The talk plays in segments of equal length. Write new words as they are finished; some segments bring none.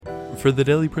For the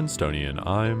Daily Princetonian,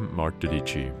 I'm Mark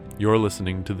Dodici. You're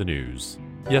listening to the news.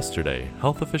 Yesterday,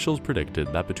 health officials predicted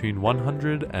that between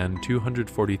 100 and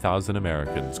 240,000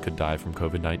 Americans could die from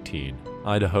COVID-19.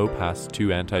 Idaho passed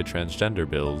 2 anti-transgender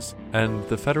bills, and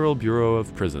the Federal Bureau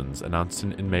of Prisons announced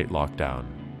an inmate lockdown.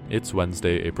 It's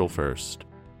Wednesday, April 1st.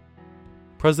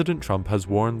 President Trump has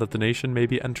warned that the nation may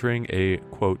be entering a,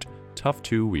 quote, tough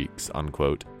 2 weeks,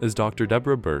 unquote, as Dr.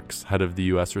 Deborah Birx, head of the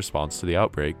U.S. response to the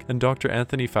outbreak, and Dr.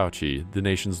 Anthony Fauci, the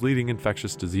nation's leading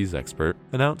infectious disease expert,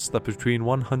 announced that between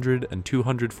 100 and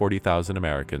 240,000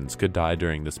 Americans could die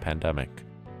during this pandemic.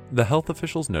 The health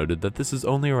officials noted that this is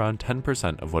only around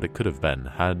 10% of what it could have been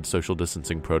had social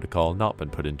distancing protocol not been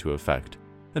put into effect,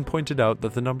 and pointed out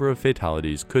that the number of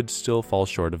fatalities could still fall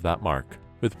short of that mark,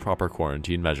 with proper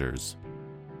quarantine measures.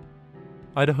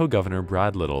 Idaho Governor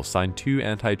Brad Little signed 2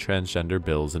 anti-transgender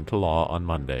bills into law on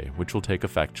Monday, which will take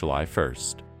effect July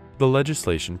 1st. The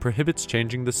legislation prohibits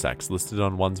changing the sex listed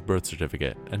on one's birth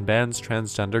certificate and bans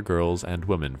transgender girls and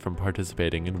women from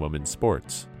participating in women's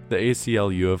sports. The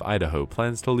ACLU of Idaho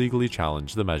plans to legally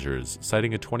challenge the measures,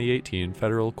 citing a 2018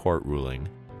 federal court ruling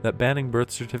that banning birth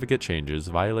certificate changes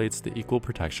violates the Equal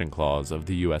Protection Clause of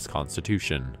the U.S.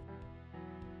 Constitution.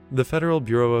 The Federal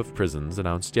Bureau of Prisons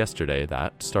announced yesterday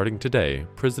that, starting today,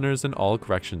 prisoners in all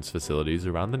corrections facilities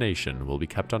around the nation will be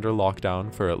kept under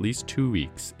lockdown for at least 2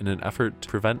 weeks in an effort to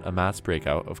prevent a mass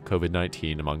breakout of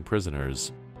COVID-19 among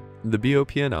prisoners. The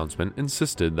BOP announcement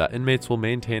insisted that inmates will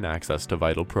maintain access to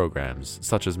vital programs,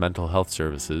 such as mental health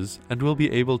services, and will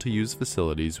be able to use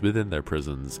facilities within their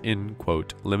prisons in,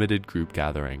 quote, limited group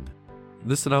gathering.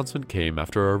 This announcement came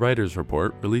after a writer's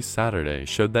report released Saturday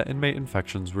showed that inmate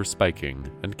infections were spiking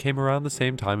and came around the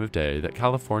same time of day that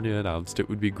California announced it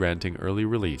would be granting early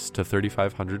release to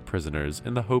 3,500 prisoners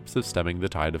in the hopes of stemming the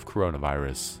tide of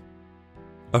coronavirus.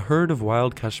 A herd of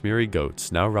wild Kashmiri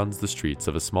goats now runs the streets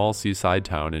of a small seaside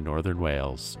town in northern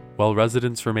Wales. While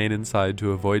residents remain inside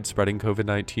to avoid spreading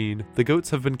COVID-19, the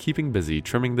goats have been keeping busy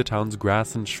trimming the town's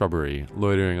grass and shrubbery,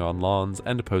 loitering on lawns,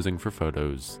 and posing for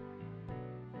photos.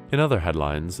 In other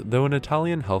headlines, though an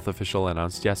Italian health official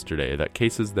announced yesterday that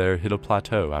cases there hit a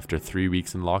plateau after 3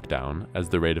 weeks in lockdown as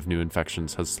the rate of new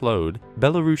infections has slowed,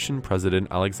 Belarusian President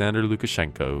Alexander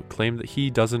Lukashenko claimed that he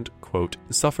doesn't, quote,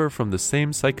 suffer from the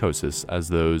same psychosis as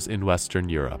those in Western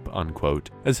Europe, unquote,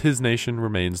 as his nation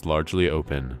remains largely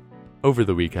open. Over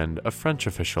the weekend, a French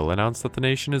official announced that the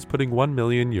nation is putting €1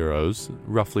 million,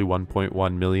 roughly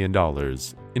 $1.1 million,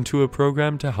 into a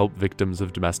program to help victims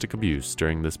of domestic abuse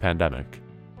during this pandemic.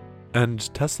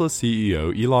 And Tesla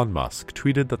CEO Elon Musk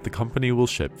tweeted that the company will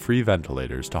ship free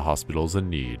ventilators to hospitals in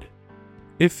need.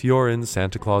 If you're in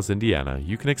Santa Claus, Indiana,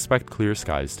 you can expect clear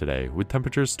skies today, with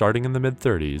temperatures starting in the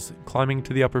mid-30s, climbing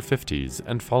to the upper 50s,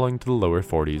 and falling to the lower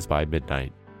 40s by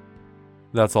midnight.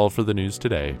 That's all for the news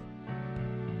today.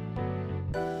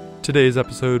 Today's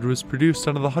episode was produced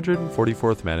under the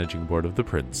 144th Managing Board of The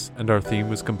Prince, and our theme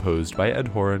was composed by Ed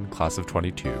Horan, class of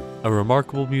 22, a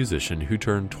remarkable musician who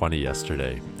turned 20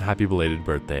 yesterday. Happy belated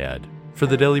birthday, Ed. For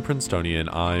the Daily Princetonian,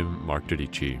 I'm Mark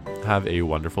Dodici. Have a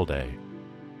wonderful day.